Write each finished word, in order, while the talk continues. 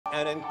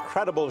An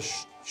incredible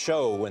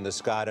show in the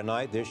sky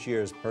tonight. This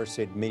year's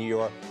Perseid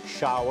meteor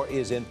shower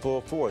is in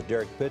full force.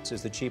 Derrick Pitts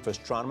is the chief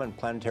astronomer and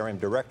planetarium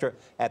director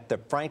at the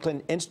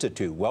Franklin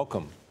Institute.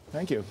 Welcome.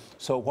 Thank you.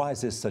 So why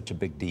is this such a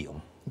big deal?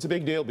 It's a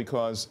big deal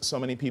because so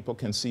many people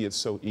can see it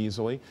so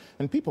easily,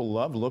 and people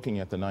love looking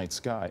at the night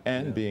sky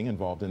and being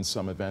involved in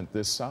some event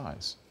this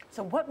size.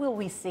 So what will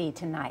we see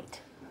tonight?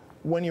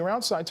 When you're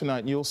outside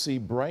tonight, you'll see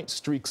bright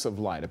streaks of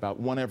light, about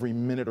one every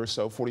minute or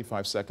so,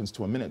 45 seconds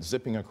to a minute,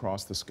 zipping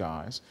across the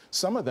skies.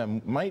 Some of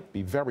them might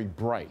be very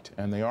bright,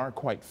 and they are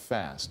quite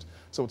fast.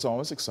 So it's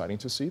always exciting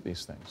to see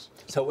these things.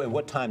 So at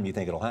what time do you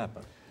think it'll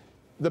happen?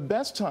 The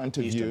best time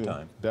to Eastern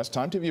time. Best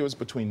time to view is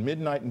between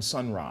midnight and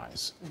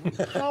sunrise.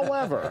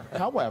 However,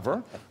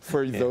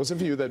 for those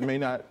of you that may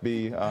not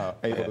be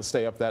able to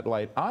stay up that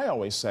late, I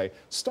always say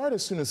start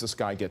as soon as the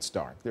sky gets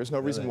dark. There's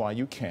no reason why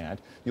you can't.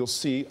 You'll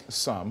see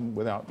some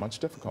without much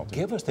difficulty.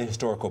 Give us the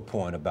historical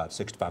point about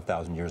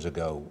 65,000 years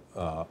ago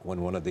when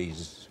one of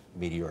these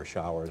meteor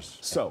showers.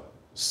 So,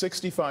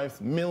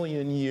 65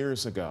 million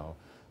years ago,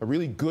 a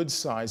really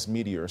good-sized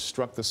meteor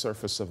struck the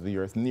surface of the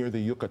Earth near the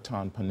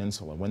Yucatan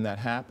Peninsula. When that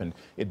happened,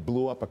 it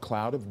blew up a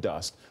cloud of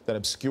dust that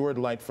obscured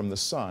light from the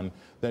sun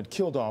that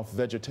killed off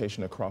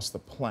vegetation across the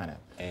planet.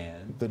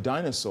 And the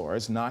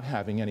dinosaurs, not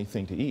having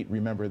anything to eat,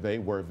 remember they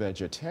were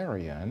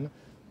vegetarian,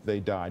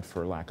 they died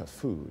for lack of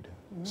food.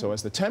 So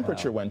as the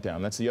temperature went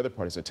down, that's the other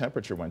part, as the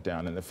temperature went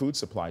down and the food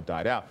supply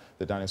died out,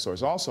 the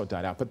dinosaurs also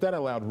died out, but that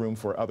allowed room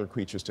for other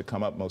creatures to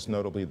come up, most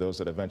notably those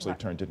that eventually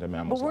turned into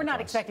mammals. But we're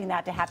not expecting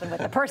that to happen with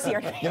the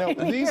Perseid. You know,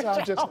 these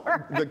objects,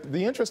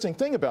 the interesting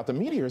thing about the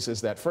meteors is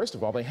that, first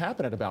of all, they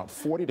happen at about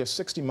 40 to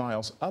 60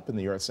 miles up in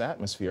the Earth's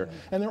atmosphere,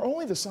 and they're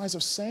only the size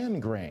of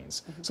sand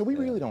grains. So we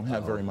really don't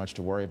have very much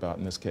to worry about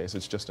in this case.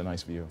 It's just a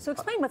nice view. So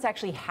explain what's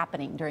actually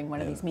happening during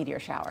one of these meteor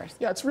showers.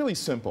 Yeah, it's really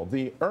simple.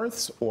 The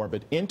Earth's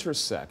orbit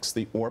intersects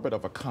the orbit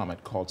of a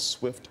comet called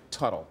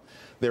Swift-Tuttle.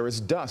 There is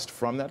dust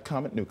from that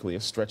comet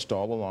nucleus stretched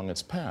all along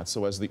its path.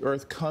 So as the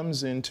Earth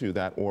comes into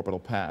that orbital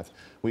path,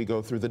 we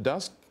go through the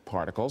dust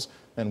particles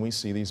and we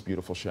see these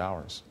beautiful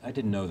showers. I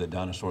didn't know that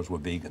dinosaurs were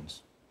vegans.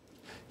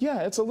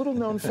 Yeah, it's a little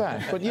known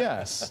fact, but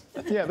yes.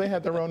 Yeah, they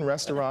had their own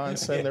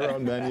restaurants and their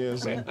own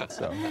menus. And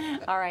so.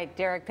 All right,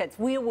 Derrick Pitts,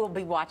 we will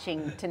be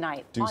watching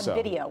tonight on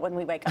video when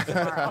we wake up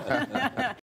tomorrow.